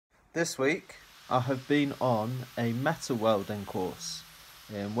This week I have been on a metal welding course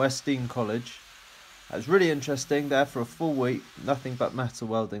in West Dean College. It was really interesting. There for a full week, nothing but metal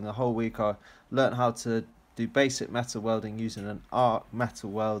welding. The whole week I learnt how to do basic metal welding using an arc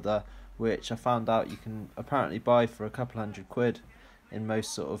metal welder, which I found out you can apparently buy for a couple £100 in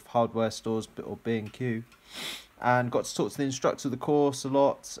most sort of hardware stores or B&Q. And got to talk to the instructor of the course a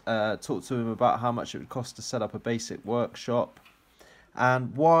lot, talk to him about how much it would cost to set up a basic workshop.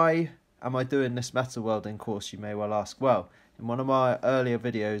 And why am I doing this metal welding course, you may well ask? Well, in one of my earlier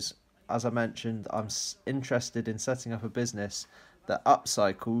videos, as I mentioned, I'm interested in setting up a business that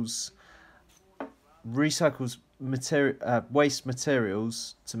recycles waste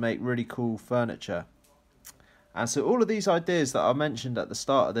materials to make really cool furniture. And so all of these ideas that I mentioned at the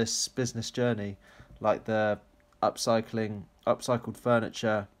start of this business journey, like the upcycled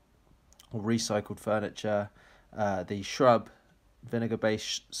furniture or recycled furniture, the shrub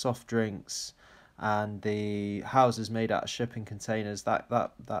vinegar-based soft drinks, and the houses made out of shipping containers, that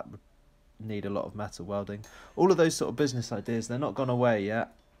would need a lot of metal welding. All of those sort of business ideas, they're not gone away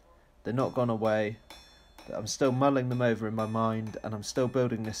yet. They're not gone away. I'm still mulling them over in my mind, and I'm still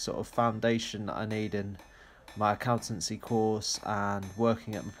building this sort of foundation that I need in my accountancy course and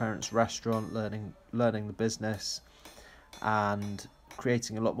working at my parents' restaurant, learning the business, and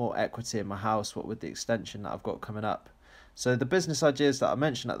creating a lot more equity in my house, what with the extension that I've got coming up. So the business ideas that I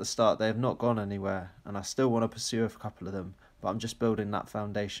mentioned at the start, they have not gone anywhere, and I still want to pursue a couple of them, but I'm just building that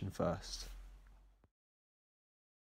foundation first.